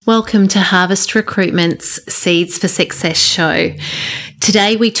Welcome to Harvest Recruitment's Seeds for Success show.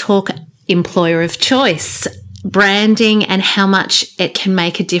 Today we talk employer of choice, branding and how much it can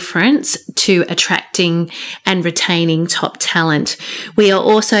make a difference to attracting and retaining top talent. We are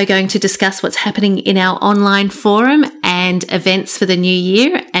also going to discuss what's happening in our online forum and events for the new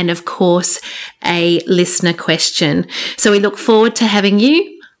year, and of course, a listener question. So we look forward to having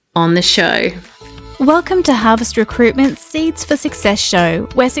you on the show. Welcome to Harvest Recruitment's Seeds for Success show,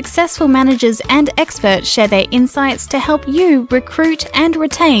 where successful managers and experts share their insights to help you recruit and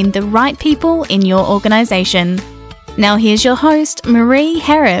retain the right people in your organisation. Now here's your host, Marie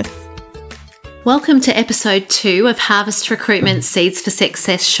Hereth. Welcome to episode 2 of Harvest Recruitment Seeds for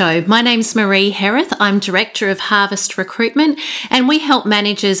Success show. My name's Marie Hereth. I'm Director of Harvest Recruitment, and we help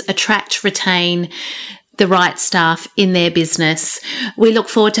managers attract, retain the right staff in their business. We look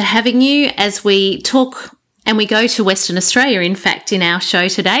forward to having you as we talk, and we go to Western Australia, in fact, in our show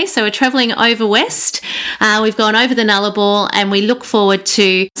today. So we're travelling over west. We've gone over the Nullarbor, and we look forward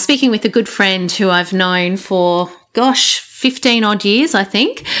to speaking with a good friend who I've known for, 15 odd years, I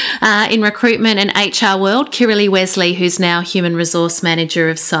think, in recruitment and HR world, Kirralie Wesley, who's now Human Resource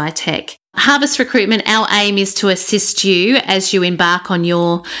Manager of SciTech. Harvest Recruitment, our aim is to assist you as you embark on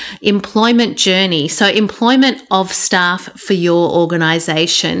your employment journey. So employment of staff for your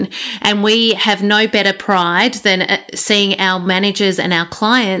organisation. And we have no better pride than seeing our managers and our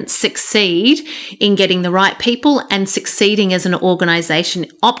clients succeed in getting the right people and succeeding as an organisation,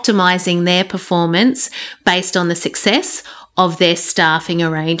 optimising their performance based on the success of their staffing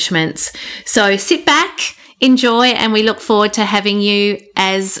arrangements. So sit back, enjoy, and we look forward to having you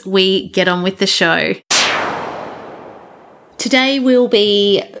as we get on with the show. Today we'll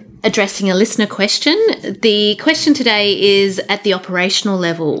be addressing a listener question. The question today is at the operational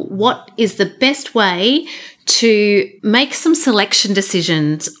level. What is the best way to make some selection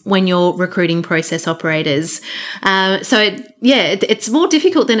decisions when you're recruiting process operators? It's more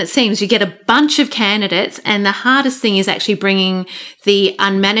difficult than it seems. You get a bunch of candidates, and the hardest thing is actually bringing the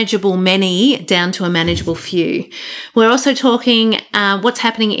unmanageable many down to a manageable few. We're also talking what's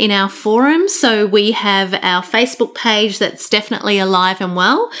happening in our forums. So we have our Facebook page that's definitely alive and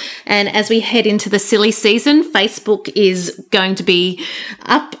well. And as we head into the silly season, Facebook is going to be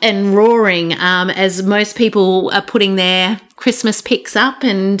up and roaring as most people are putting their Christmas pics up,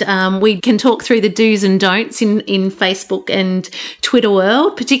 and we can talk through the do's and don'ts in Facebook and Twitter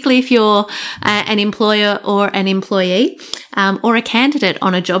world, particularly if you're an employer or an employee or a candidate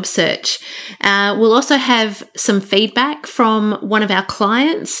on a job search. We'll also have some feedback from one of our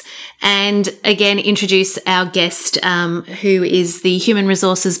clients, and again introduce our guest who is the Human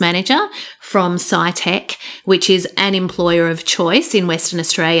Resources Manager from SciTech, which is an employer of choice in Western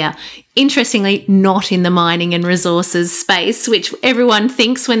Australia. Interestingly, not in the mining and resources space, which everyone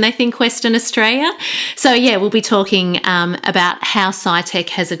thinks when they think Western Australia. So we'll be talking about how SciTech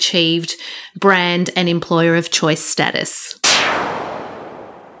has achieved brand and employer of choice status.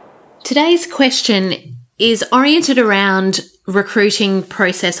 Today's question is oriented around recruiting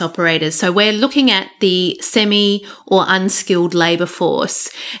process operators. So we're looking at the semi or unskilled labour force.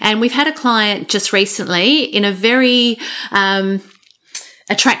 And we've had a client just recently in a very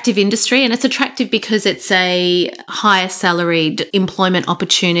attractive industry, and it's attractive because it's a higher salaried employment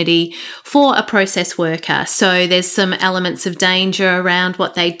opportunity for a process worker. So there's some elements of danger around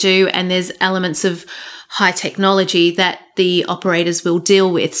what they do, and there's elements of high technology that the operators will deal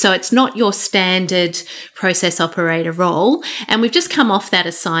with. So it's not your standard process operator role. And we've just come off that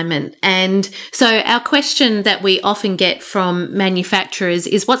assignment. And so our question that we often get from manufacturers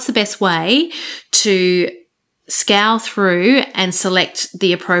is, what's the best way to scour through and select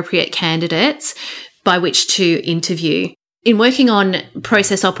the appropriate candidates by which to interview? In working on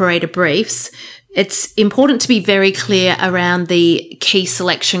process operator briefs, it's important to be very clear around the key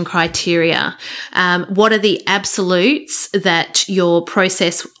selection criteria. What are the absolutes that your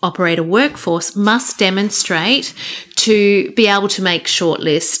process operator workforce must demonstrate to be able to make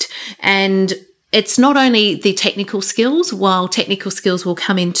shortlist? And it's not only the technical skills. While technical skills will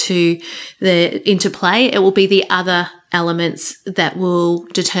come into play, it will be the other elements that will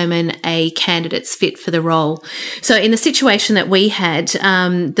determine a candidate's fit for the role. So in the situation that we had,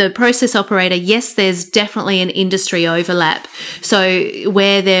 the process operator, yes, there's definitely an industry overlap. So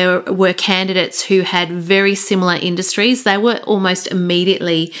where there were candidates who had very similar industries, they were almost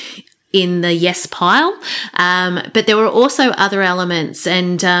immediately in the yes pile. But there were also other elements,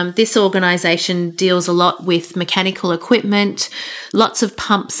 and this organisation deals a lot with mechanical equipment, lots of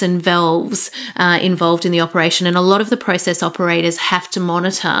pumps and valves involved in the operation, and a lot of the process operators have to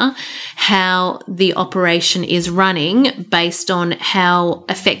monitor how the operation is running based on how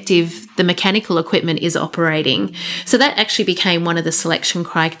effective the mechanical equipment is operating. So that actually became one of the selection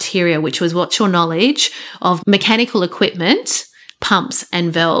criteria, which was what's your knowledge of mechanical equipment, pumps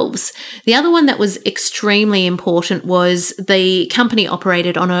and valves. The other one that was extremely important was the company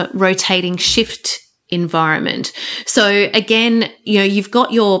operated on a rotating shift environment. So again, you've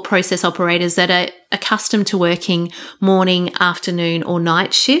got your process operators that are accustomed to working morning, afternoon or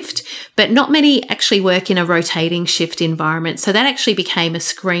night shift, but not many actually work in a rotating shift environment. So that actually became a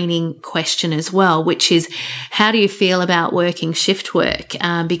screening question as well, which is how do you feel about working shift work?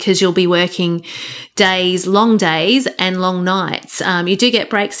 Because you'll be working long days and long nights. You do get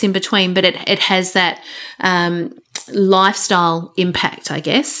breaks in between, but it has that lifestyle impact, I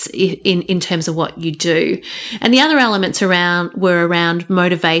guess, in terms of what you do. And the other elements were around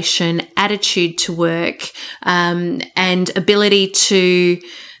motivation, attitude to work, and ability to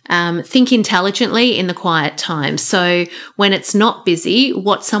think intelligently in the quiet time. So when it's not busy,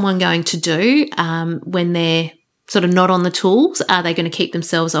 what's someone going to do when they're sort of not on the tools? Are they going to keep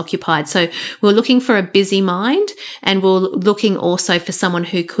themselves occupied? So we're looking for a busy mind, and we're looking also for someone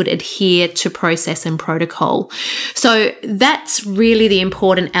who could adhere to process and protocol. So that's really the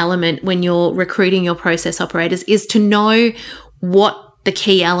important element when you're recruiting your process operators, is to know what the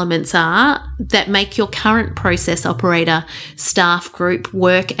key elements are that make your current process operator staff group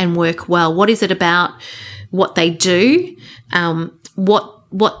work and work well. What is it about what they do,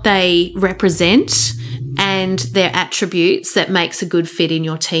 what they represent, and their attributes that makes a good fit in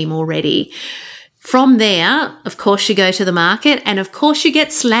your team already. From there, of course, you go to the market, and of course you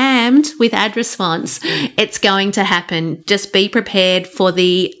get slammed with ad response. It's going to happen. Just be prepared for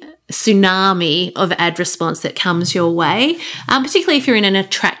the tsunami of ad response that comes your way, particularly if you're in an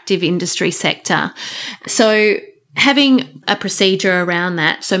attractive industry sector. So having a procedure around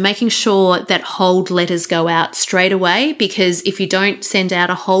that, so making sure that hold letters go out straight away, because if you don't send out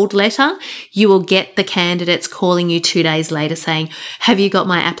a hold letter, you will get the candidates calling you 2 days later saying, have you got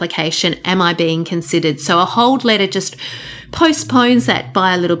my application? Am I being considered? So a hold letter just postpones that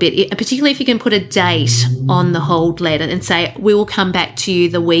by a little bit, particularly if you can put a date on the hold letter and say, we will come back to you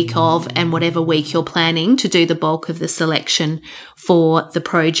the week of, and whatever week you're planning to do the bulk of the selection for the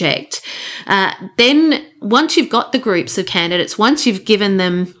project. Then once you've got the groups of candidates, once you've given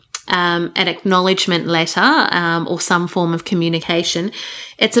them an acknowledgement letter or some form of communication,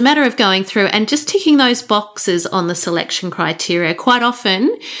 it's a matter of going through and just ticking those boxes on the selection criteria. Quite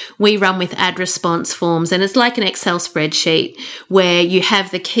often we run with ad response forms, and it's like an Excel spreadsheet where you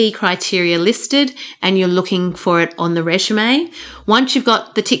have the key criteria listed and you're looking for it on the resume. Once you've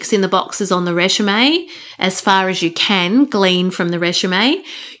got the ticks in the boxes on the resume, as far as you can glean from the resume,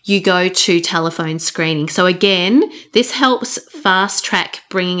 you go to telephone screening. So again, this helps fast track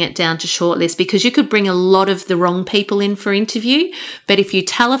bringing it down to shortlist, because you could bring a lot of the wrong people in for interview. But if you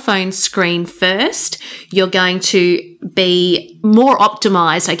telephone screen first, you're going to be more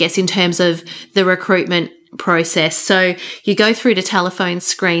optimized, I guess, in terms of the recruitment process. So you go through to telephone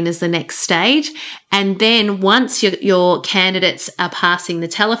screen as the next stage. And then once your candidates are passing the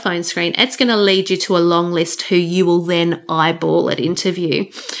telephone screen, it's going to lead you to a long list who you will then eyeball at interview.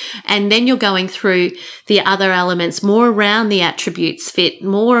 And then you're going through the other elements, more around the attributes fit,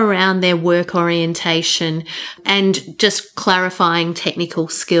 more around their work orientation, and just clarifying technical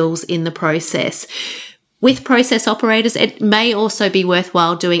skills in the process. With process operators, it may also be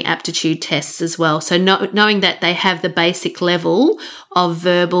worthwhile doing aptitude tests as well. So knowing that they have the basic level of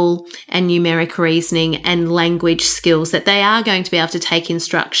verbal and numeric reasoning and language skills, that they are going to be able to take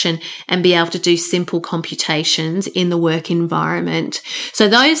instruction and be able to do simple computations in the work environment. So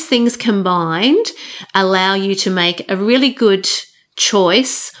those things combined allow you to make a really good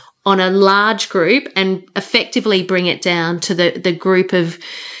choice on a large group and effectively bring it down to the group of,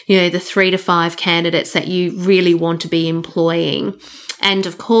 the 3 to 5 candidates that you really want to be employing. And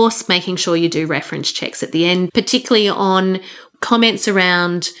of course, making sure you do reference checks at the end, particularly on comments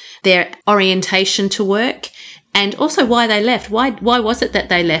around their orientation to work, and also why they left. Why was it that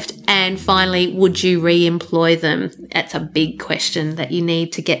they left? And finally, would you re-employ them? That's a big question that you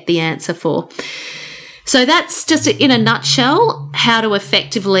need to get the answer for. So that's just in a nutshell how to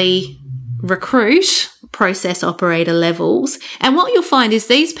effectively recruit process operator levels. And what you'll find is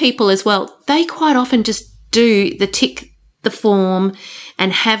these people as well, they quite often just do the tick the form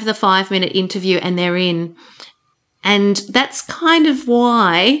and have the 5-minute interview and they're in. And that's kind of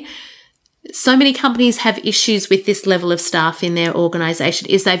why so many companies have issues with this level of staff in their organisation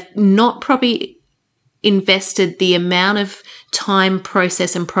is they've not probably invested the amount of time,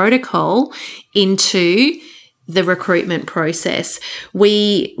 process and protocol into the recruitment process.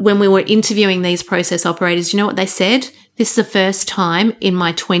 When we were interviewing these process operators, you know what they said? This is the first time in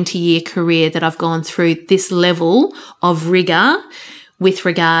my 20-year career that I've gone through this level of rigour with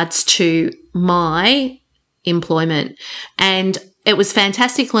regards to my employment. And it was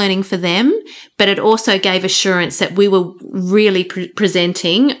fantastic learning for them, but it also gave assurance that we were really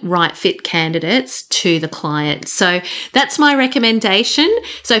presenting right fit candidates to the client. So that's my recommendation.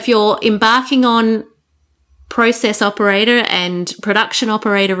 So if you're embarking on process operator and production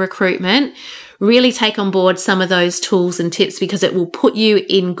operator recruitment, really take on board some of those tools and tips, because it will put you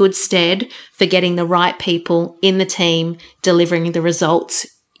in good stead for getting the right people in the team, delivering the results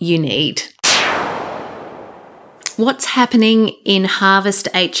you need. What's happening in Harvest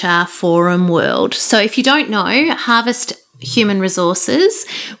HR Forum world? So if you don't know, Harvest Human Resources,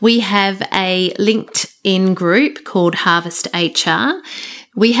 we have a LinkedIn group called Harvest HR.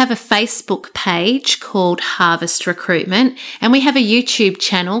 We have a Facebook page called Harvest Recruitment, and we have a YouTube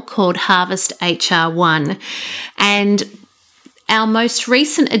channel called Harvest HR1. And our most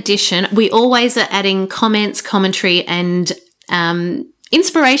recent edition, we always are adding comments, commentary, and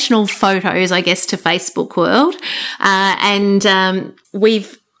inspirational photos, I guess, to Facebook world. And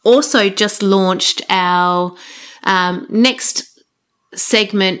we've also just launched our next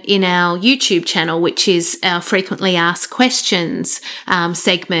segment in our YouTube channel, which is our frequently asked questions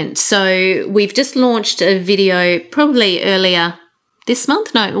segment. So we've just launched a video probably earlier this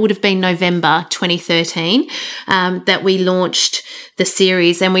month. No, it would have been November 2013 that we launched the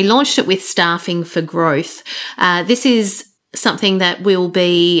series, and we launched it with Staffing for Growth. This is something that we'll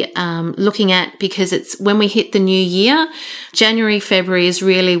be looking at, because it's when we hit the new year. January, February is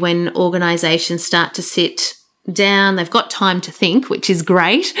really when organisations start to sit down. They've got time to think, which is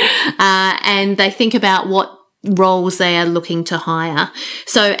great, and they think about what roles they are looking to hire.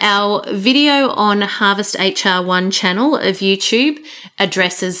 So our video on Harvest HR1 channel of YouTube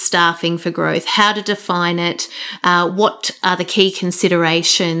addresses staffing for growth, how to define it, what are the key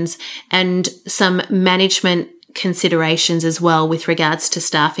considerations, and some management considerations as well with regards to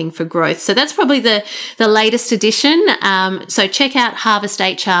staffing for growth. So that's probably the latest edition. So check out Harvest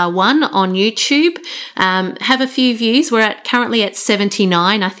HR1 on YouTube. Have a few views. We're currently at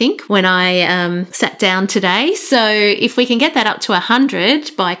 79, I think, when I sat down today. So if we can get that up to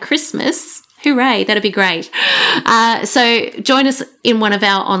 100 by Christmas, hooray, that'd be great. So join us in one of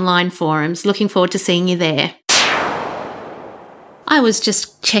our online forums. Looking forward to seeing you there. I was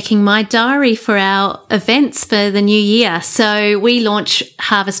just checking my diary for our events for the new year. So we launch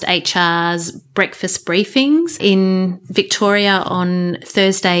Harvest HR's breakfast briefings in Victoria on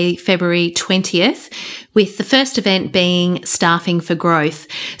Thursday, February 20th, with the first event being Staffing for Growth.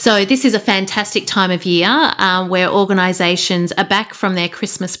 So this is a fantastic time of year where organisations are back from their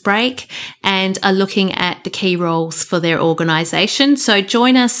Christmas break and are looking at the key roles for their organisation. So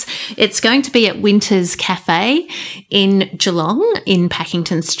join us. It's going to be at Winters Cafe in Geelong in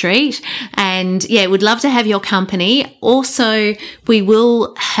Packington Street. And yeah, we'd love to have your company. Also, we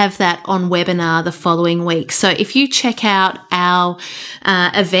will have that on webinar the following week. So if you check out our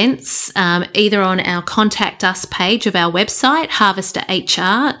events, either on our Contact Us page of our website,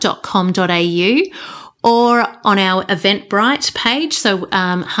 harvesterhr.com.au, or on our Eventbrite page. So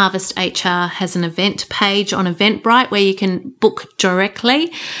Harvest HR has an event page on Eventbrite where you can book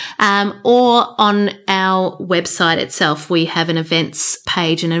directly, or on our website itself, we have an events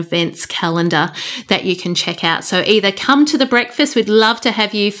page, an events calendar that you can check out. So either come to the breakfast, we'd love to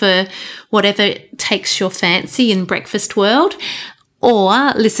have you for whatever takes your fancy in breakfast world,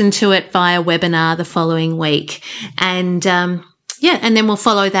 or listen to it via webinar the following week. And and then we'll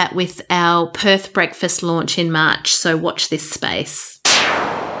follow that with our Perth breakfast launch in March. So watch this space.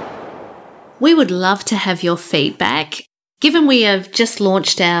 We would love to have your feedback. Given we have just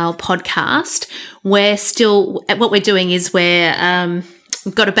launched our podcast, what we're doing is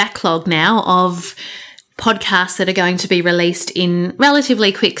we've got a backlog now of podcasts that are going to be released in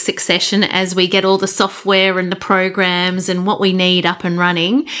relatively quick succession as we get all the software and the programs and what we need up and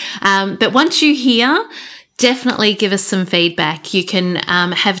running. But once you hear, definitely give us some feedback. You can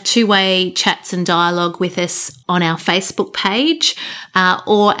have two-way chats and dialogue with us on our Facebook page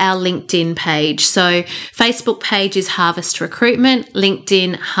or our LinkedIn page. So Facebook page is Harvest Recruitment,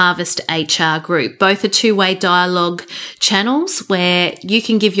 LinkedIn Harvest HR Group. Both are two-way dialogue channels where you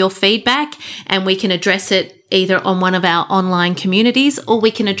can give your feedback and we can address it either on one of our online communities, or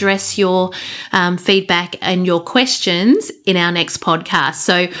we can address your feedback and your questions in our next podcast.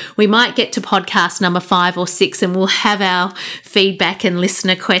 So we might get to podcast number 5 or 6 and we'll have our feedback and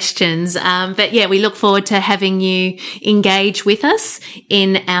listener questions. But yeah, we look forward to having you engage with us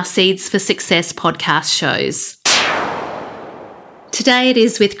in our Seeds for Success podcast shows. Today it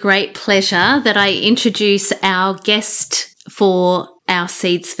is with great pleasure that I introduce our guest for our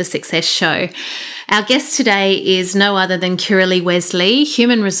Seeds for Success show. Our guest today is no other than Kiralee Wesley,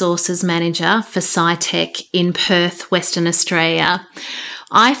 Human Resources Manager for SciTech in Perth, Western Australia.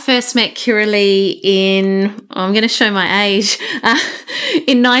 I first met Kiralee I'm going to show my age,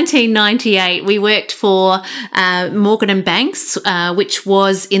 in 1998. We worked for Morgan & Banks, which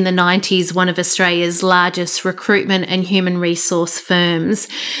was in the 90s one of Australia's largest recruitment and human resource firms.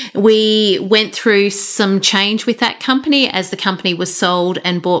 We went through some change with that company as the company was sold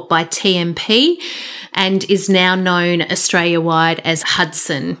and bought by TMP, and is now known Australia-wide as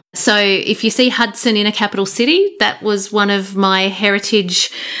Hudson. So if you see Hudson in a capital city, that was one of my heritage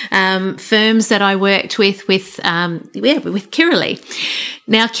firms that I worked with Kiralee.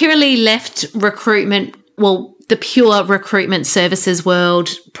 Now, Kiralee left recruitment, the pure recruitment services world,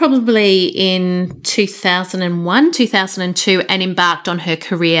 probably in 2001, 2002, and embarked on her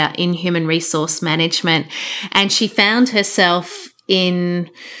career in human resource management. And she found herself it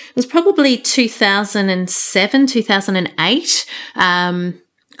was probably 2007, 2008,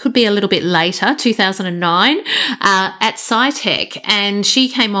 could be a little bit later, 2009, at SciTech. And she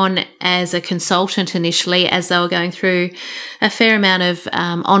came on as a consultant initially as they were going through a fair amount of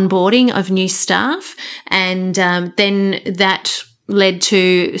onboarding of new staff. And then that led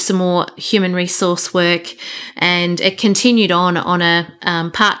to some more human resource work, and it continued on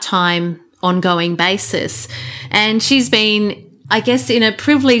a part-time ongoing basis. And she's been, I guess, in a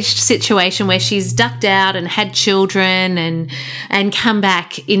privileged situation where she's ducked out and had children and come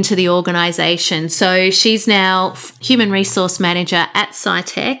back into the organisation. So she's now Human Resource Manager at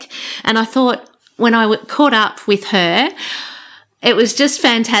SciTech. And I thought when I caught up with her, it was just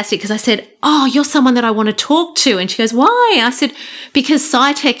fantastic because I said, "Oh, you're someone that I want to talk to." And she goes, "Why?" I said, "Because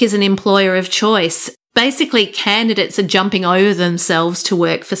SciTech is an employer of choice. Basically, candidates are jumping over themselves to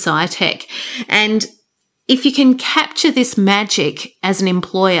work for SciTech. And if you can capture this magic as an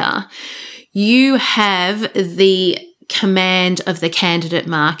employer, you have the command of the candidate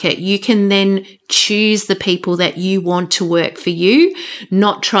market. You can then choose the people that you want to work for you,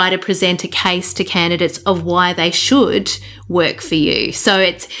 not try to present a case to candidates of why they should work for you." So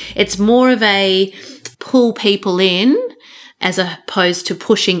it's more of a pull people in as opposed to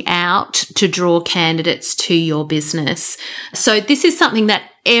pushing out to draw candidates to your business. So this is something that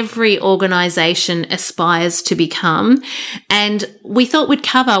every organisation aspires to become. And we thought we'd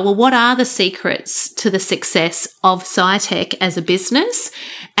cover, what are the secrets to the success of SciTech as a business?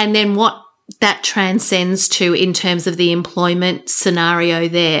 And then what that transcends to in terms of the employment scenario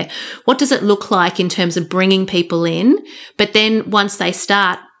there. What does it look like in terms of bringing people in? But then once they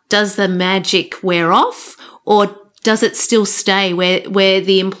start, does the magic wear off, or does it still stay where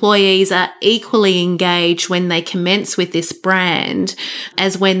the employees are equally engaged when they commence with this brand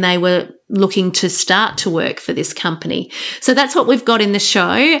as when they were looking to start to work for this company? So that's what we've got in the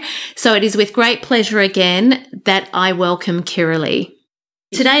show. So it is with great pleasure again that I welcome Kiralee.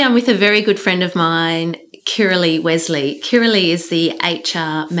 Today I'm with a very good friend of mine, Kiralee Wesley. Kiralee is the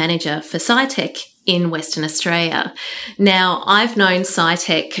HR manager for SciTech in Western Australia. Now, I've known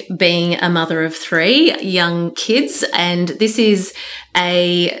SciTech being a mother of 3 young kids, and this is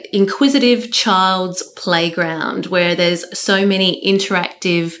a inquisitive child's playground where there's so many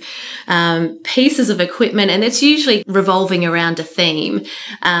interactive pieces of equipment, and it's usually revolving around a theme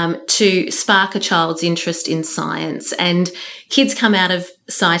to spark a child's interest in science. And kids come out of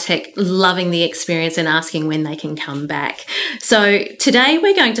SciTech loving the experience and asking when they can come back. So today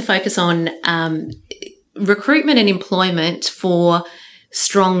we're going to focus on recruitment and employment for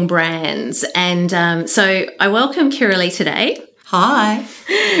strong brands. And so I welcome Kiralee today. Hi.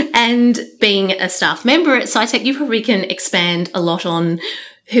 And being a staff member at SciTech, you probably can expand a lot on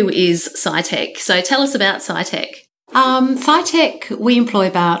who is SciTech. So tell us about SciTech. SciTech, we employ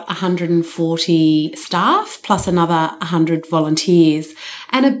about 140 staff plus another 100 volunteers,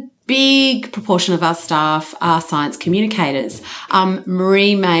 and a big proportion of our staff are science communicators.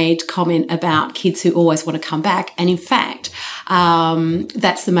 Marie made comment about kids who always want to come back, and in fact,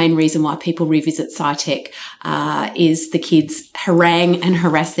 that's the main reason why people revisit SciTech, is the kids harangue and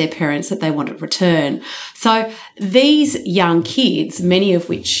harass their parents that they want to return. So these young kids, many of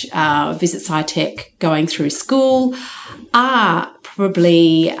which visit SciTech going through school, are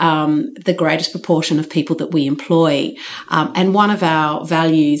probably the greatest proportion of people that we employ. And one of our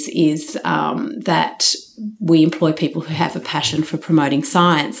values is that we employ people who have a passion for promoting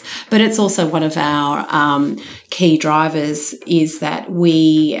science. But it's also one of our key drivers is that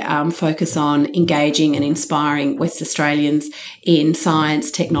we focus on engaging and inspiring West Australians in science,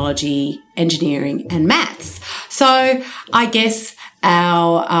 technology, engineering and maths. So I guess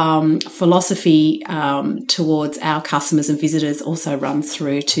our philosophy towards our customers and visitors also runs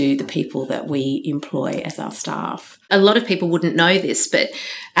through to the people that we employ as our staff. A lot of people wouldn't know this, but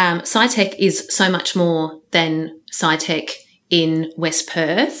SciTech is so much more than SciTech in West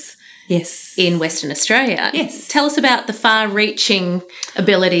Perth. Yes. In Western Australia. Yes. Tell us about the far-reaching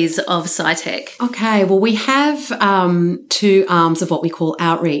abilities of SciTech. Okay, well, we have two arms of what we call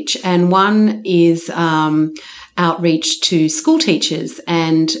outreach, and one is outreach to school teachers,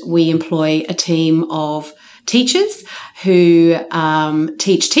 and we employ a team of teachers who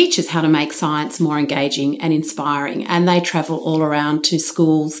teach teachers how to make science more engaging and inspiring, and they travel all around to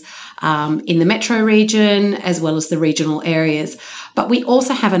schools in the metro region as well as the regional areas. But we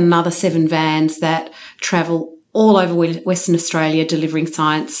also have another 7 vans that travel all over Western Australia delivering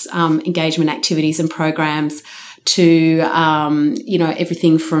science engagement activities and programs to,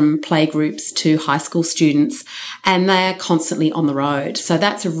 everything from playgroups to high school students, and they're constantly on the road. So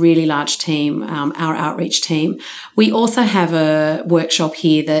that's a really large team, our outreach team. We also have a workshop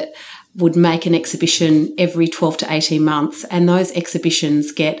here that would make an exhibition every 12 to 18 months, and those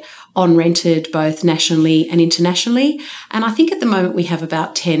exhibitions get on-rented both nationally and internationally. And I think at the moment we have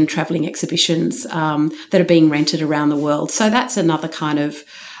about 10 travelling exhibitions that are being rented around the world. So that's another kind of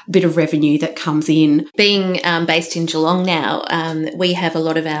bit of revenue that comes in. Being based in Geelong now, we have a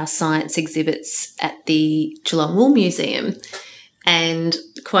lot of our science exhibits at the Geelong Wool Museum, and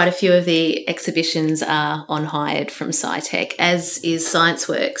quite a few of the exhibitions are on hired from SciTech, as is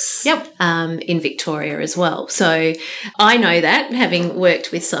ScienceWorks in Victoria as well. So I know that, having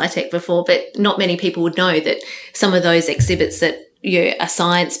worked with SciTech before, but not many people would know that some of those exhibits that are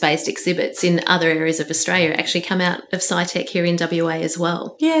science-based exhibits in other areas of Australia actually come out of SciTech here in WA as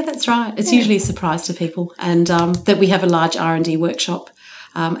well. Yeah, that's right. It's usually a surprise to people, and that we have a large R&D workshop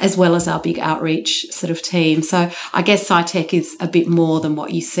as well as our big outreach sort of team. So I guess SciTech is a bit more than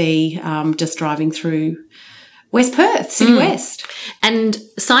what you see just driving through West Perth, City West. And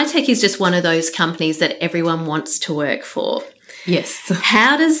SciTech is just one of those companies that everyone wants to work for. Yes.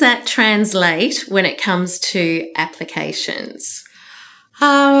 How does that translate when it comes to applications?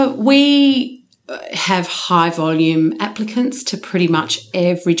 We have high volume applicants to pretty much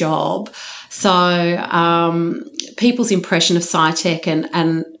every job. So people's impression of SciTech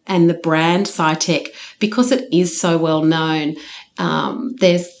and the brand SciTech, because it is so well known,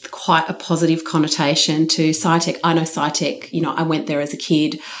 there's quite a positive connotation to SciTech. I know SciTech, I went there as a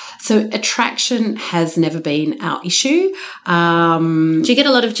kid. So attraction has never been our issue. Do you get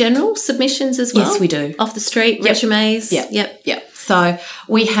a lot of general submissions as well? Yes, we do. Off the street, resumes? Yep. So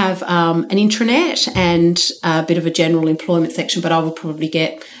we have an intranet and a bit of a general employment section, but I will probably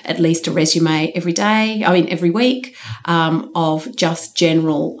get at least a resume every week of just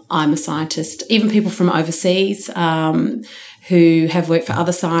general, I'm a scientist. Even people from overseas who have worked for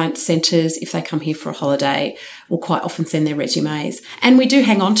other science centres, if they come here for a holiday, will quite often send their resumes. And we do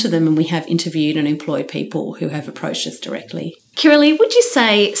hang on to them, and we have interviewed and employed people who have approached us directly. Kiralee, would you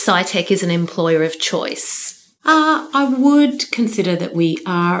say SciTech is an employer of choice? I would consider that we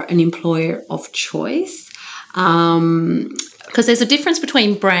are an employer of choice. Because there's a difference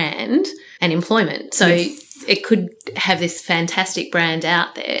between brand and employment. So it could have this fantastic brand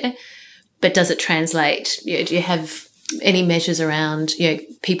out there, but does it translate? Do you have any measures around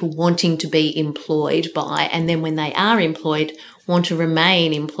people wanting to be employed by, and then when they are employed, want to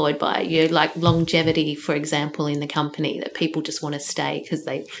remain employed by, like longevity, for example, in the company, that people just want to stay because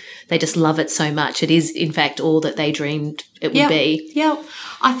they just love it so much. It is, in fact, all that they dreamed it would be. Yeah,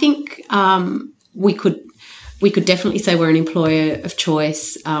 I think we could definitely say we're an employer of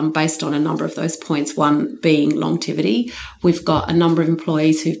choice based on a number of those points, one being longevity. We've got a number of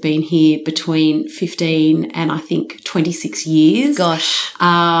employees who've been here between 15 and I think 26 years. Gosh,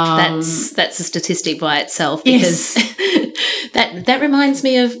 that's a statistic by itself, because that reminds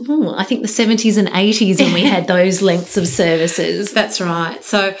me of, I think the 70s and 80s when we had those lengths of services. That's right.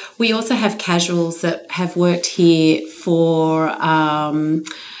 So we also have casuals that have worked here for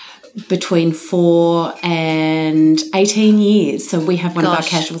between 4 and 18 years. So we have one of our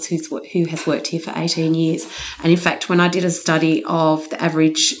casuals who has worked here for 18 years. And in fact, when I did a study of the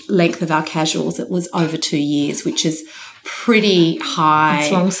average length of our casuals, it was over 2 years, which is pretty high.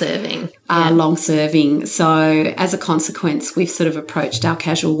 It's long-serving. Long-serving. So as a consequence, we've sort of approached our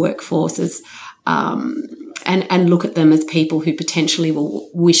casual workforces and look at them as people who potentially will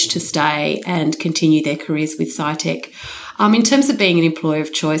wish to stay and continue their careers with SciTech. In terms of being an employer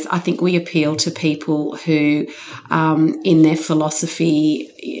of choice, I think we appeal to people who, in their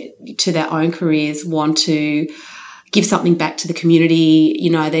philosophy to their own careers, want to give something back to the community. You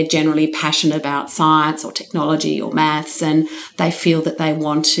know, they're generally passionate about science or technology or maths, and they feel that they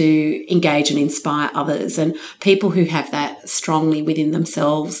want to engage and inspire others. And people who have that strongly within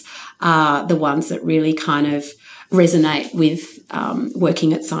themselves are the ones that really kind of resonate with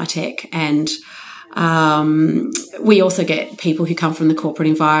working at SciTech. And we also get people who come from the corporate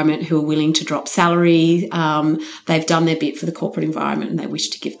environment who are willing to drop salary. They've done their bit for the corporate environment and they wish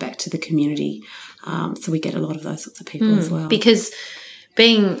to give back to the community. So we get a lot of those sorts of people as well. Because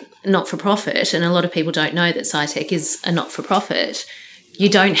being not-for-profit, and a lot of people don't know that SciTech is a not-for-profit, you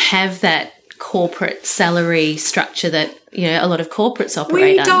don't have that corporate salary structure that, you know, a lot of corporates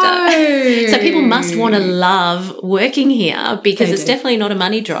operate under. So people must want to love working here because it's definitely not a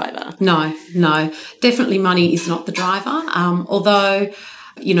money driver. No, definitely money is not the driver. Although,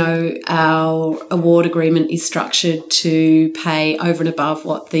 you know, our award agreement is structured to pay over and above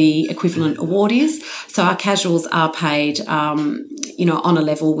what the equivalent award is. So our casuals are paid, you know, on a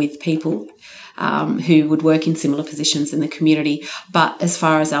level with people who would work in similar positions in the community. But as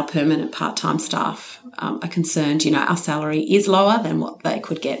far as our permanent part-time staff are concerned, you know, our salary is lower than what they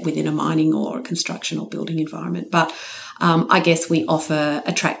could get within a mining or a construction or building environment. But I guess we offer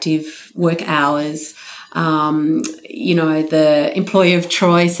attractive work hours, you know, the employer of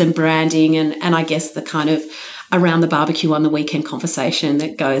choice and branding, and I guess the kind of around the barbecue on the weekend conversation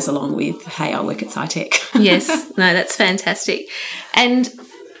that goes along with, hey, I work at SciTech. Yes, no, that's fantastic. And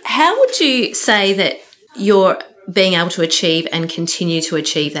how would you say that you're being able to achieve and continue to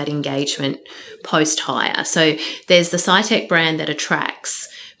achieve that engagement post-hire? So there's the SciTech brand that attracts,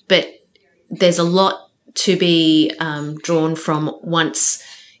 but there's a lot to be drawn from once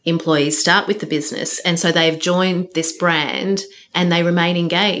employees start with the business. And so they've joined this brand and they remain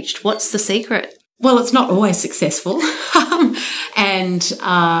engaged. What's the secret? Well, it's not always successful.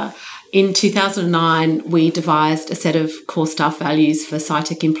 In 2009, we devised a set of core staff values for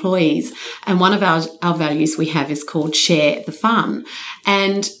SciTech employees. And one of our values we have is called Share the Fun.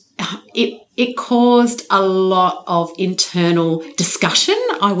 And it caused a lot of internal discussion,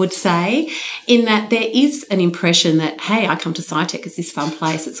 I would say, in that there is an impression that, hey, I come to SciTech as this fun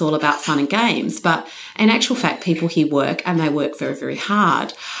place. It's all about fun and games. But in actual fact, people here work and they work very, very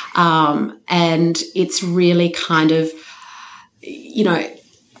hard. And it's really kind of, you know,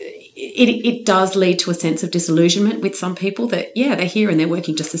 it does lead to a sense of disillusionment with some people that, yeah, they're here and they're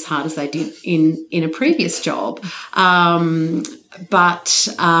working just as hard as they did in a previous job. But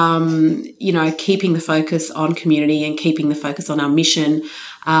you know, keeping the focus on community and keeping the focus on our mission,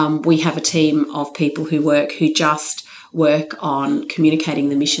 we have a team of people who just work on communicating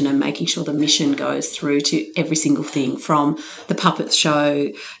the mission and making sure the mission goes through to every single thing, from the puppet show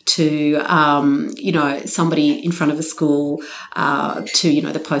to, you know, somebody in front of a school, to, you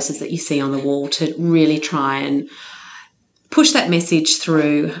know, the posters that you see on the wall, to really try and push that message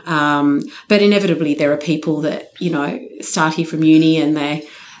through. But inevitably there are people that, you know, start here from uni and they're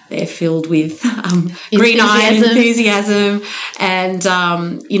filled with green eye and enthusiasm, and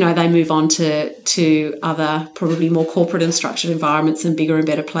you know, they move on to other probably more corporate and structured environments and bigger and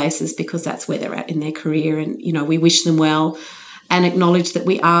better places because that's where they're at in their career. And you know, we wish them well and acknowledge that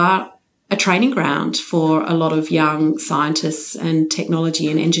we are a training ground for a lot of young scientists and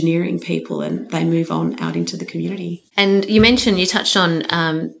technology and engineering people, and they move on out into the community. And you touched on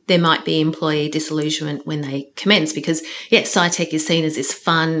there might be employee disillusionment when they commence because, yes, SciTech is seen as this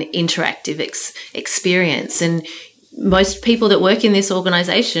fun, interactive experience. And most people that work in this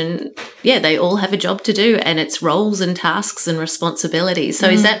organisation, yeah, they all have a job to do and it's roles and tasks and responsibilities. So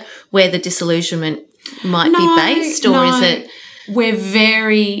is that where the disillusionment might be based, or is it... We're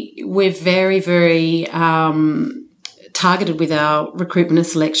very, very targeted with our recruitment and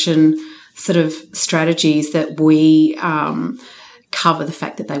selection sort of strategies that we cover the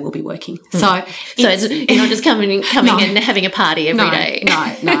fact that they will be working. So you're not just coming and having a party every day.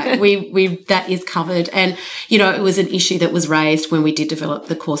 No. We that is covered. And, you know, it was an issue that was raised when we did develop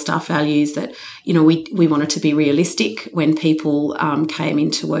the core staff values that, you know, we wanted to be realistic when people came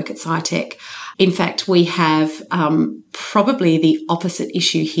into work at SciTech. In fact, we have probably the opposite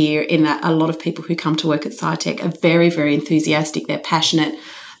issue here in that a lot of people who come to work at SciTech are very, very enthusiastic. They're passionate.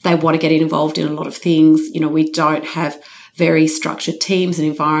 They want to get involved in a lot of things. You know, we don't have very structured teams and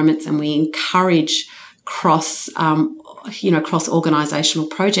environments, and we encourage cross cross-organisational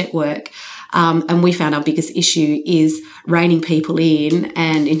project work. And we found our biggest issue is reining people in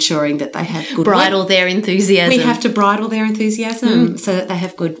and ensuring that they have good bridle their enthusiasm. We have to bridle their enthusiasm so that they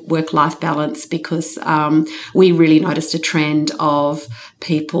have good work-life balance, because we really noticed a trend of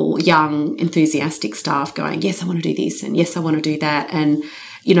people, young, enthusiastic staff going, yes, I want to do this, and yes, I want to do that. And,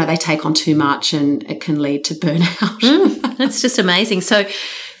 they take on too much and it can lead to burnout. That's just amazing. So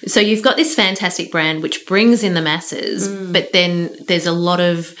you've got this fantastic brand which brings in the masses, but then there's a lot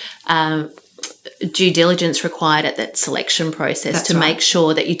of due diligence required at that selection process to make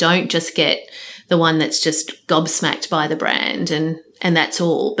sure that you don't just get the one that's just gobsmacked by the brand and that's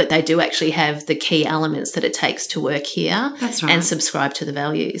all, but they do actually have the key elements that it takes to work here and subscribe to the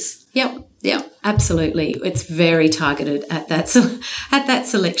values. Yep, absolutely. It's very targeted at that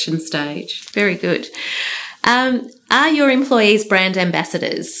selection stage. Very good. Are your employees brand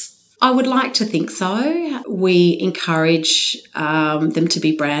ambassadors? I would like to think so. We encourage them to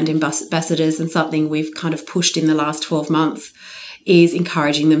be brand ambassadors, and something we've kind of pushed in the last 12 months is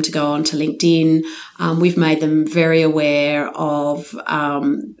encouraging them to go on to LinkedIn. We've made them very aware of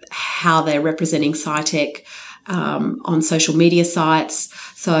how they're representing SciTech on social media sites.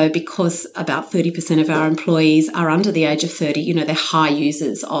 So because about 30% of our employees are under the age of 30, they're high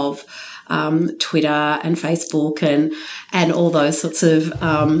users of Twitter and Facebook and all those sorts of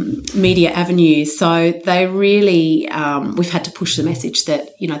media avenues. So they really, we've had to push the message that,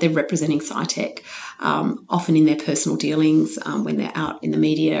 they're representing SciTech often in their personal dealings when they're out in the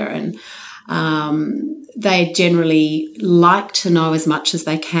media, and they generally like to know as much as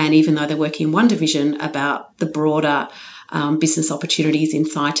they can, even though they work in one division, about the broader business opportunities in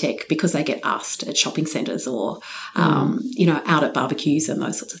SciTech, because they get asked at shopping centres or, out at barbecues and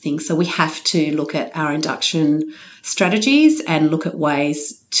those sorts of things. So we have to look at our induction strategies and look at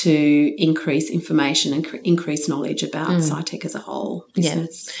ways to increase information and increase knowledge about SciTech as a whole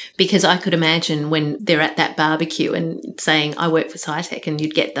business. Yeah, because I could imagine when they're at that barbecue and saying, I work for SciTech, and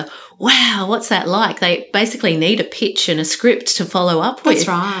you'd get the, wow, what's that like? They basically need a pitch and a script to follow up with. That's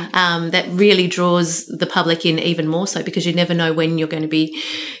right. That really draws the public in even more so, because you never know when you're going to be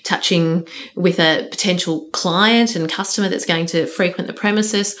touching with a potential client and customer that's going to frequent the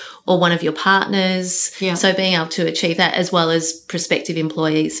premises, or one of your partners. Yeah. So being able to achieve that, as well as prospective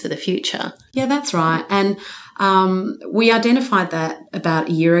employees for the future. Yeah, that's right. And we identified that about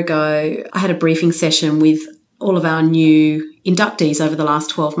a year ago. I had a briefing session with all of our new inductees over the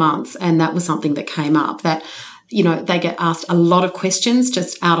last 12 months, and that was something that came up, that, they get asked a lot of questions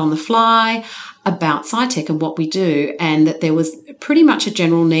just out on the fly about SciTech and what we do, and that there was pretty much a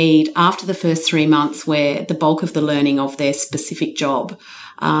general need after the first 3 months, where the bulk of the learning of their specific job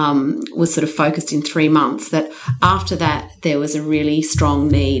was sort of focused in 3 months, that after that there was a really strong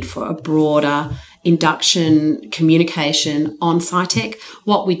need for a broader induction communication on SciTech,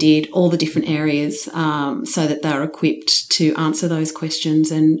 what we did, all the different areas, so that they're equipped to answer those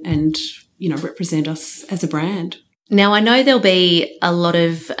questions and represent us as a brand. Now, I know there'll be a lot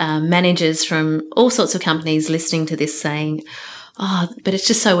of managers from all sorts of companies listening to this saying, oh, but it's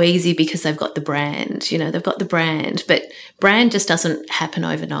just so easy because they've got the brand, they've got the brand, but brand just doesn't happen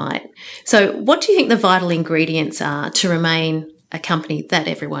overnight. So what do you think the vital ingredients are to remain a company that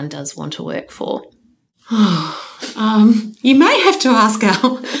everyone does want to work for? You may have to ask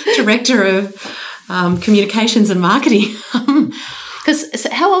our Director of Communications and Marketing. Because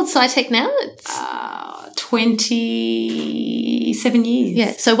how old's SciTech now? It's 27 years.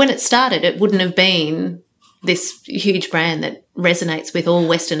 Yeah, so when it started, it wouldn't have been this huge brand that resonates with all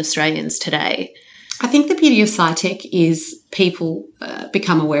Western Australians today. I think the beauty of SciTech is people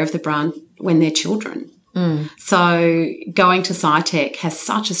become aware of the brand when they're children. So going to SciTech has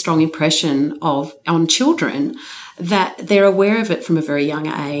such a strong impression on children that they're aware of it from a very young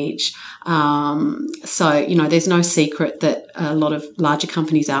age. So, there's no secret that a lot of larger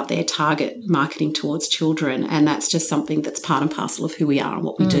companies out there target marketing towards children, and that's just something that's part and parcel of who we are and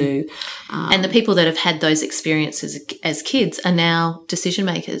what we do. And the people that have had those experiences as kids are now decision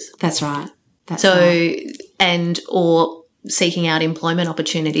makers. That's right. Or seeking out employment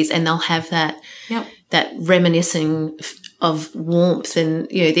opportunities, and they'll have that that reminiscing of warmth and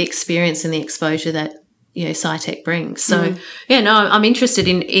the experience and the exposure that SciTech brings. So I'm interested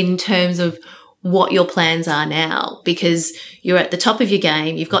in terms of what your plans are now, because you're at the top of your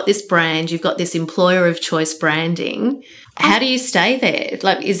game. You've got this brand, you've got this employer of choice branding. How do you stay there?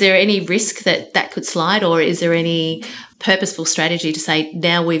 Like, is there any risk that could slide, or is there any purposeful strategy to say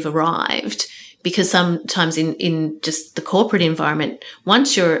now we've arrived? Because sometimes in just the corporate environment,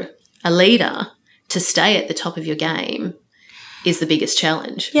 once you're a leader, to stay at the top of your game is the biggest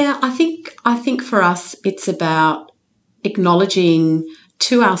challenge. Yeah, I think for us it's about acknowledging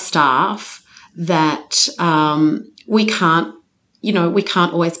to our staff that we can't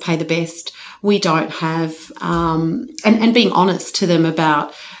always pay the best. We don't have, and being honest to them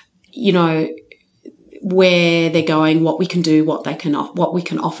about, where they're going, what we can do, what we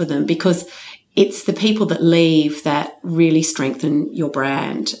can offer them, because it's the people that leave that really strengthen your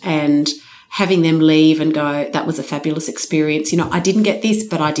brand. And having them leave and go, that was a fabulous experience. I didn't get this,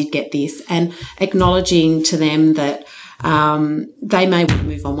 but I did get this. And acknowledging to them that they may want to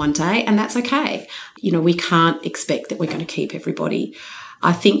move on one day, and that's okay. We can't expect that we're going to keep everybody.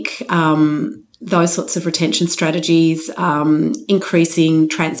 I think those sorts of retention strategies, increasing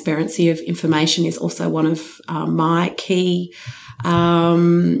transparency of information is also one of my key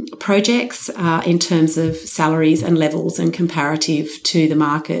projects in terms of salaries and levels and comparative to the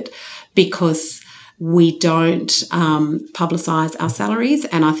market, because we don't publicise our salaries,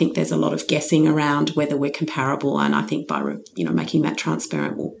 and I think there's a lot of guessing around whether we're comparable. And I think by making that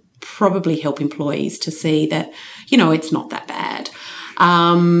transparent will probably help employees to see that it's not that bad.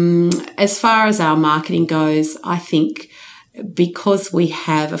 As far as our marketing goes, I think because we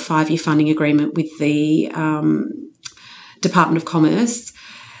have a 5-year funding agreement with the Department of Commerce,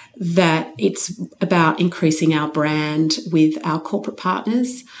 that it's about increasing our brand with our corporate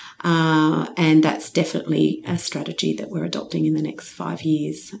partners. And that's definitely a strategy that we're adopting in the next 5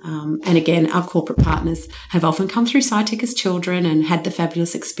 years. And again, our corporate partners have often come through SciTech as children and had the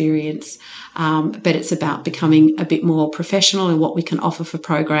fabulous experience. But it's about becoming a bit more professional in what we can offer for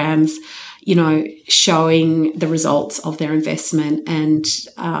programs, showing the results of their investment and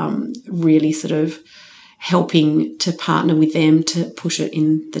really sort of helping to partner with them to push it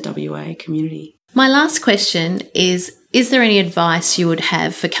in the WA community. My last question is there any advice you would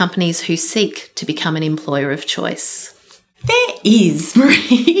have for companies who seek to become an employer of choice? There is,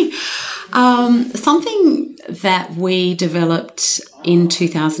 Marie. Something that we developed in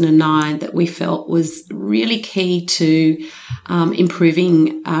 2009 that we felt was really key to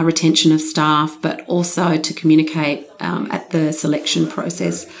improving retention of staff, but also to communicate at the selection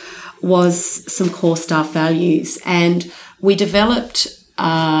process, was some core staff values. And we developed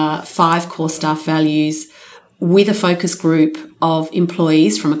 5 core staff values with a focus group of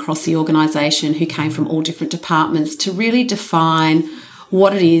employees from across the organisation who came from all different departments to really define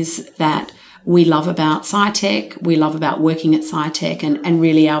what it is that we love about SciTech, we love about working at SciTech, and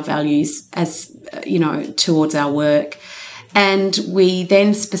really our values as, towards our work. And we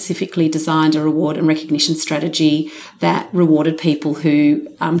then specifically designed a reward and recognition strategy that rewarded people who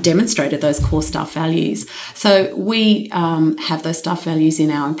demonstrated those core staff values. So we have those staff values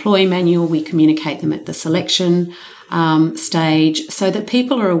in our employee manual. We communicate them at the selection stage so that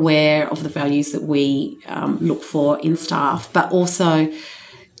people are aware of the values that we look for in staff, but also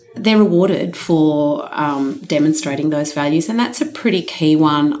they're rewarded for demonstrating those values. And that's a pretty key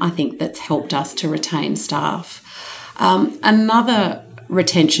one, I think, that's helped us to retain staff. Another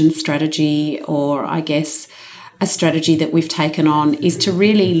retention strategy, or I guess a strategy that we've taken on, is to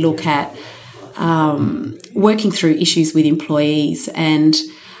really look at working through issues with employees. And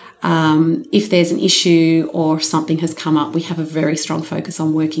if there's an issue or something has come up, we have a very strong focus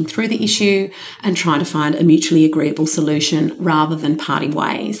on working through the issue and trying to find a mutually agreeable solution rather than parting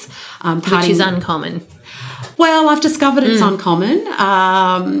ways. Which is uncommon. Well, I've discovered it's uncommon,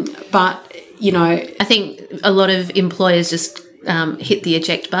 but I think a lot of employers just hit the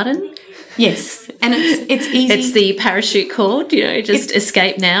eject button. Yes, and it's easy. It's the parachute cord,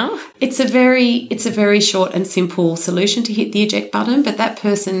 escape now. It's a very short and simple solution to hit the eject button, but that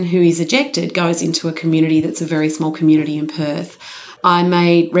person who is ejected goes into a community that's a very small community in Perth. I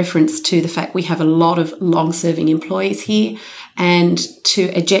made reference to the fact we have a lot of long-serving employees here, and to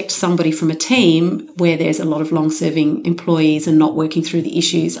eject somebody from a team where there's a lot of long-serving employees and not working through the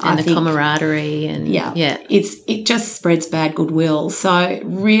issues, and I think camaraderie and it just spreads bad goodwill. So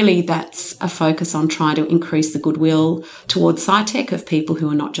really, that's a focus on trying to increase the goodwill towards SciTech of people who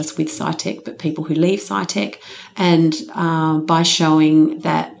are not just with SciTech but people who leave SciTech, and by showing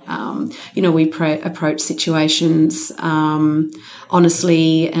that we approach situations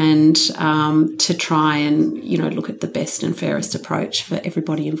honestly and to try and look at the best and fairest approach for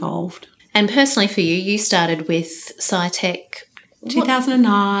everybody involved. And personally for you, you started with SciTech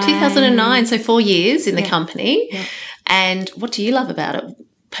 2009. 2009, so 4 years in the company. Yeah. And what do you love about it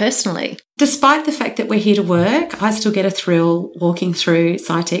personally? despite the fact that we're here to work, I still get a thrill walking through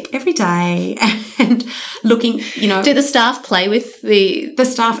SciTech every day and looking, Do the staff play with the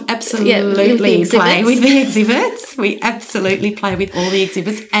staff absolutely play with the exhibits. We absolutely play with all the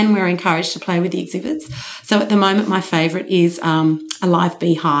exhibits, and we're encouraged to play with the exhibits. So at the moment, my favourite is a live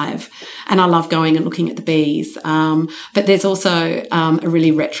beehive, and I love going and looking at the bees. But there's also a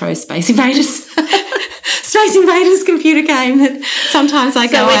really retro Space Invaders computer game that sometimes I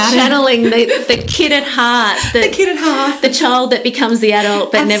go out. So we're channeling the kid at heart. The kid at heart. The child that becomes the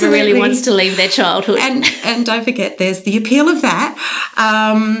adult but never really wants to leave their childhood. And don't forget, there's the appeal of that.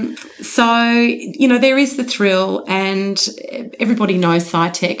 So, there is the thrill, and everybody knows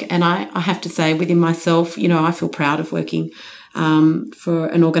SciTech. And I have to say, within myself, I feel proud of working for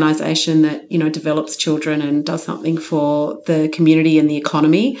an organisation that, develops children and does something for the community and the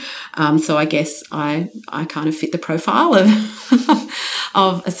economy. So I guess I kind of fit the profile of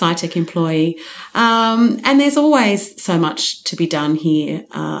of a SciTech employee. And there's always so much to be done here.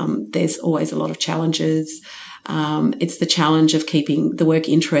 There's always a lot of challenges. It's the challenge of keeping the work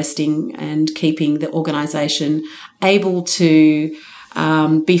interesting and keeping the organisation able to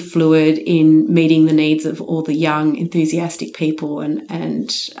be fluid in meeting the needs of all the young, enthusiastic people,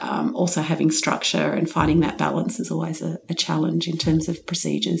 and also having structure and finding that balance is always a challenge in terms of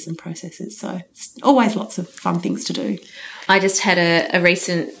procedures and processes. So it's always lots of fun things to do. I just had a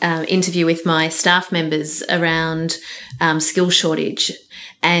recent interview with my staff members around skill shortage,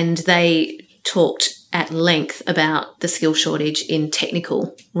 and they talked at length about the skill shortage in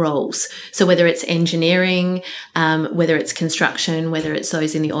technical roles. So whether it's engineering, whether it's construction, whether it's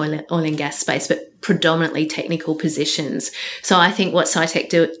those in the oil and gas space, but predominantly technical positions. So I think what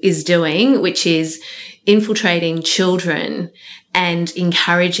SciTech is doing, which is infiltrating children and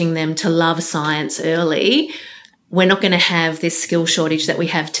encouraging them to love science early, we're not going to have this skill shortage that we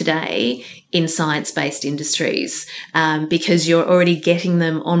have today in science-based industries, because you're already getting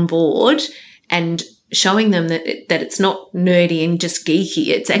them on board and showing them that it's not nerdy and just geeky.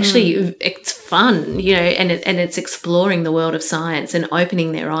 It's actually, it's fun, and it's exploring the world of science and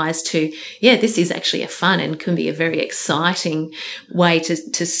opening their eyes to, this is actually a fun and can be a very exciting way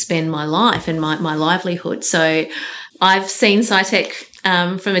to spend my life and my livelihood. So I've seen SciTech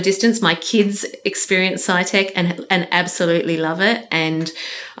from a distance. My kids experience SciTech and absolutely love it. And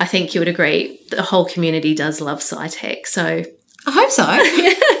I think you would agree, the whole community does love SciTech. So I hope so.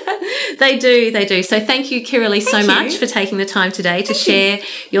 They do. So thank you, Kiralee, so much for taking the time today to share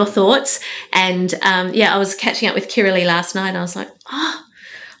your thoughts. And I was catching up with Kiralee last night and I was like, I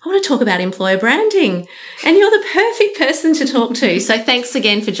want to talk about employer branding, and you're the perfect person to talk to. So thanks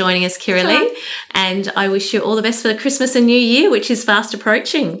again for joining us, Kiralee. And I wish you all the best for the Christmas and New Year, which is fast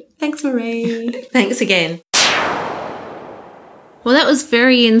approaching. Thanks, Marie. Thanks again. Well, that was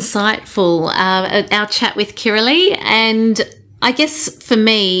very insightful, our chat with Kiralee. And I guess for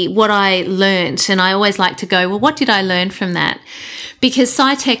me, what I learnt, and I always like to go, well, what did I learn from that? Because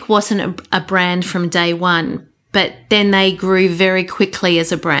SciTech wasn't a brand from day one, but then they grew very quickly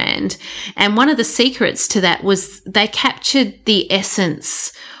as a brand. And one of the secrets to that was they captured the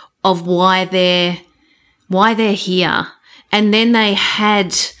essence of why they're here. And then they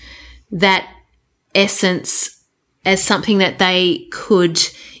had that essence as something that they could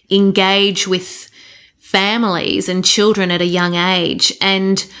engage with families and children at a young age.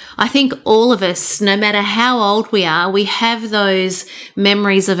 And I think all of us, no matter how old we are, we have those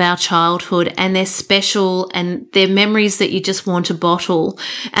memories of our childhood, and they're special and they're memories that you just want to bottle.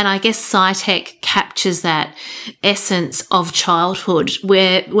 And I guess SciTech captures that essence of childhood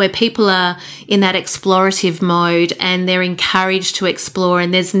where people are in that explorative mode and they're encouraged to explore,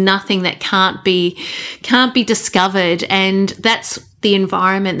 and there's nothing that can't be discovered. And that's the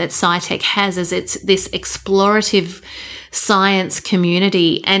environment that SciTech has, is it's this explorative science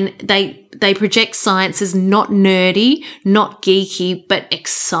community, and they project science as not nerdy, not geeky, but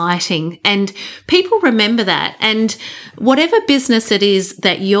exciting. And people remember that. And whatever business it is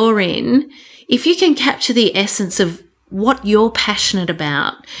that you're in, if you can capture the essence of what you're passionate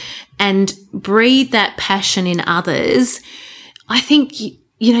about and breathe that passion in others, I think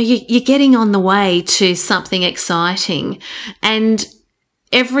you're getting on the way to something exciting. And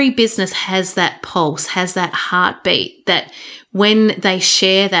every business has that pulse, has that heartbeat, that when they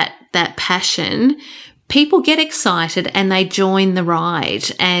share that passion, people get excited and they join the ride,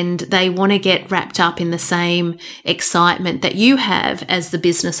 and they want to get wrapped up in the same excitement that you have as the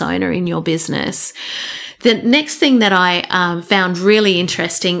business owner in your business. The next thing that I found really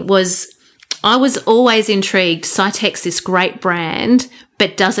interesting was, I was always intrigued. SciTech's this great brand,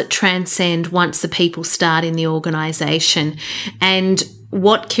 but does it transcend once the people start in the organisation? And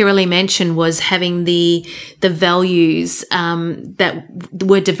what Kiralee mentioned was having the values that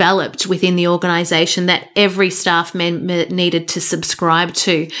were developed within the organisation that every staff member needed to subscribe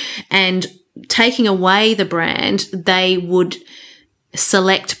to, and taking away the brand, they would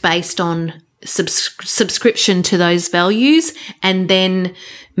select based on subscription to those values, and then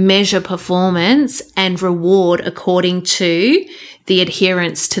measure performance and reward according to the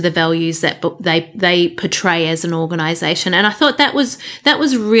adherence to the values that they portray as an organisation. And I thought that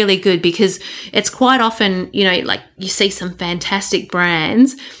was really good, because it's quite often, like you see some fantastic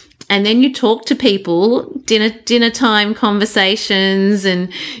brands, and then you talk to people, dinner time conversations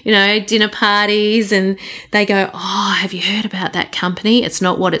and, dinner parties, and they go, oh, have you heard about that company? It's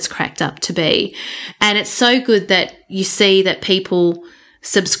not what it's cracked up to be. And it's so good that you see that people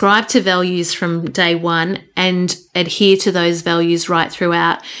subscribe to values from day one and adhere to those values right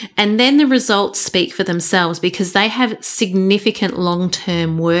throughout. And then the results speak for themselves, because they have significant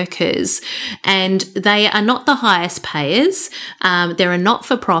long-term workers, and they are not the highest payers. They're a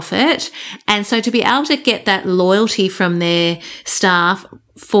not-for-profit. And so to be able to get that loyalty from their staff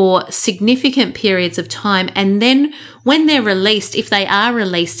for significant periods of time, and then when they're released, if they are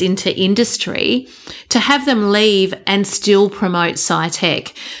released into industry, to have them leave and still promote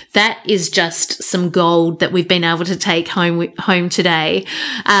SciTech, that is just some gold that we've been able to take home today.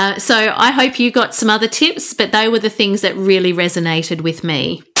 So I hope you got some other tips, but they were the things that really resonated with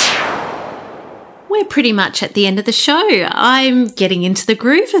me. We're pretty much at the end of the show. I'm getting into the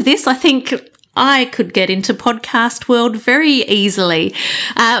groove of this. I think I could get into podcast world very easily.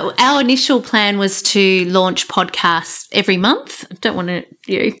 Our initial plan was to launch podcasts every month. I don't want to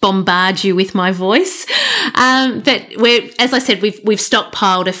bombard you with my voice. But as I said, we've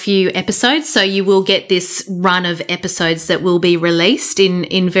stockpiled a few episodes, so you will get this run of episodes that will be released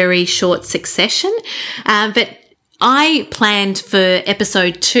in very short succession. But I planned for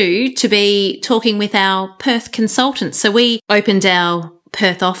episode 2 to be talking with our Perth consultants. So we opened our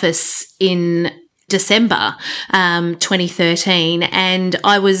Perth office in December 2013, and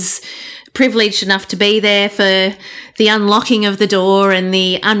I was privileged enough to be there for the unlocking of the door and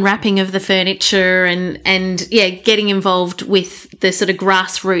the unwrapping of the furniture and getting involved with the sort of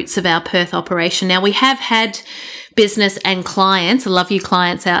grassroots of our Perth operation. Now, we have had business and clients. I love you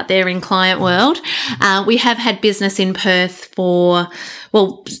clients out there in client world. We have had business in Perth for,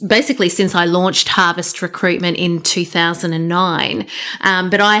 basically since I launched Harvest Recruitment in 2009.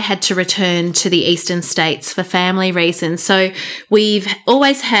 But I had to return to the eastern states for family reasons. So we've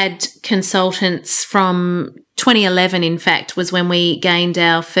always had consultants from 2011, in fact, was when we gained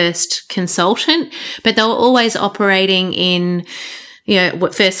our first consultant, but they were always operating in,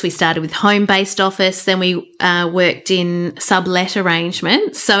 first we started with home-based office, then we worked in sublet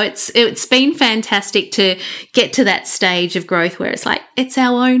arrangements. So it's been fantastic to get to that stage of growth where it's like, it's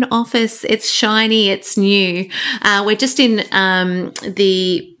our own office, it's shiny, it's new. We're just in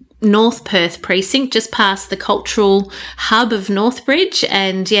the North Perth precinct, just past the cultural hub of Northbridge,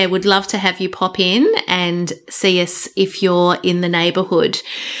 and would love to have you pop in and see us if you're in the neighbourhood.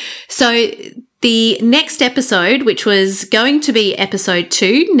 So the next episode, which was going to be episode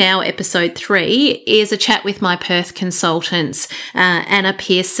 2, now episode 3, is a chat with my Perth consultants, Anna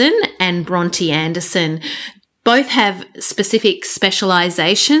Pearson and Bronte Anderson. Both have specific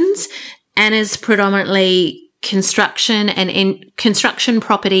specialisations. Anna's predominantly construction and construction,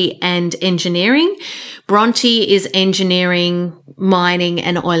 property and engineering. Bronte is engineering, mining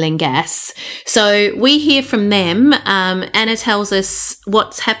and oil and gas. So we hear from them. Anna tells us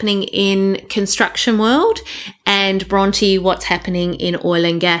what's happening in construction world, and Bronte what's happening in oil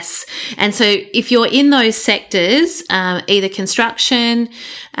and gas. And so if you're in those sectors, either construction,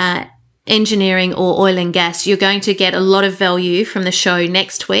 engineering or oil and gas, you're going to get a lot of value from the show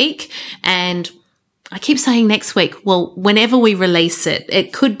next week. And I keep saying next week. Well, whenever we release it,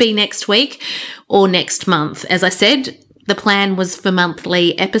 it could be next week or next month. As I said, the plan was for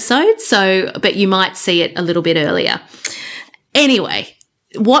monthly episodes, but you might see it a little bit earlier. Anyway,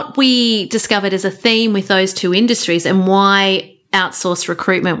 what we discovered as a theme with those two industries and why outsourced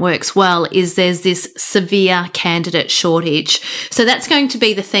recruitment works well is there's this severe candidate shortage. So that's going to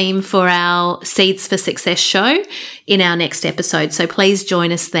be the theme for our Seeds for Success show in our next episode. So please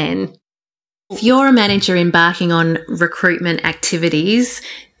join us then. If you're a manager embarking on recruitment activities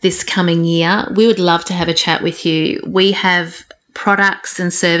this coming year, we would love to have a chat with you. We have products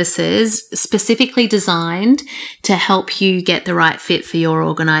and services specifically designed to help you get the right fit for your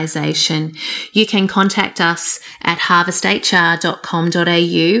organisation. You can contact us at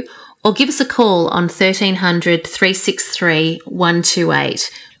harvesthr.com.au or give us a call on 1300 363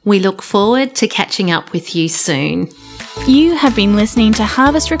 128. We look forward to catching up with you soon. You have been listening to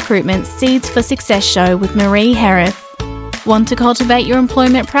Harvest Recruitment's Seeds for Success show with Marie Hereth. Want to cultivate your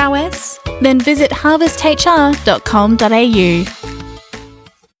employment prowess? Then visit harvesthr.com.au.